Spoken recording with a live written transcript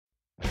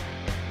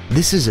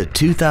This is a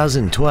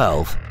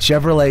 2012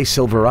 Chevrolet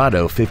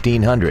Silverado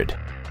 1500.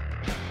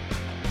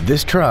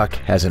 This truck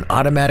has an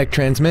automatic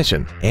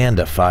transmission and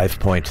a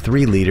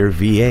 5.3-liter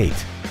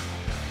V8.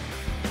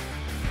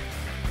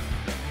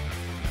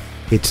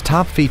 Its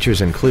top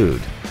features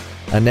include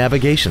a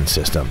navigation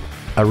system,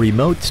 a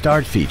remote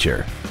start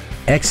feature,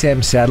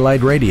 XM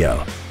satellite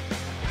radio,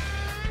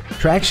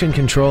 traction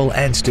control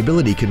and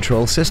stability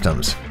control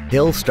systems,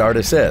 hill start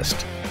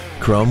assist,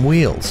 chrome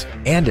wheels,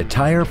 and a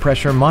tire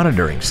pressure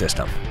monitoring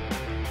system.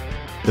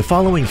 The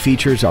following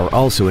features are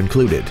also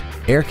included: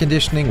 air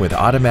conditioning with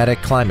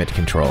automatic climate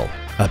control,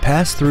 a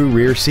pass-through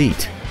rear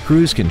seat,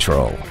 cruise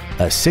control,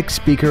 a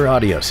 6-speaker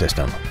audio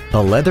system,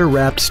 a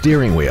leather-wrapped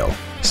steering wheel,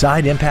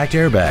 side impact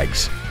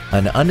airbags,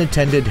 an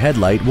unattended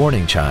headlight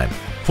warning chime,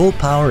 full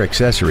power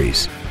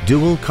accessories,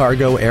 dual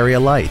cargo area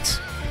lights,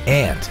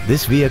 and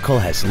this vehicle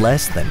has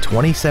less than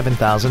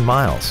 27,000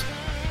 miles.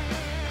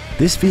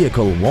 This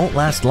vehicle won't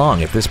last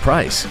long at this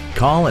price.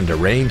 Call and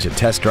arrange a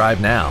test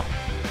drive now.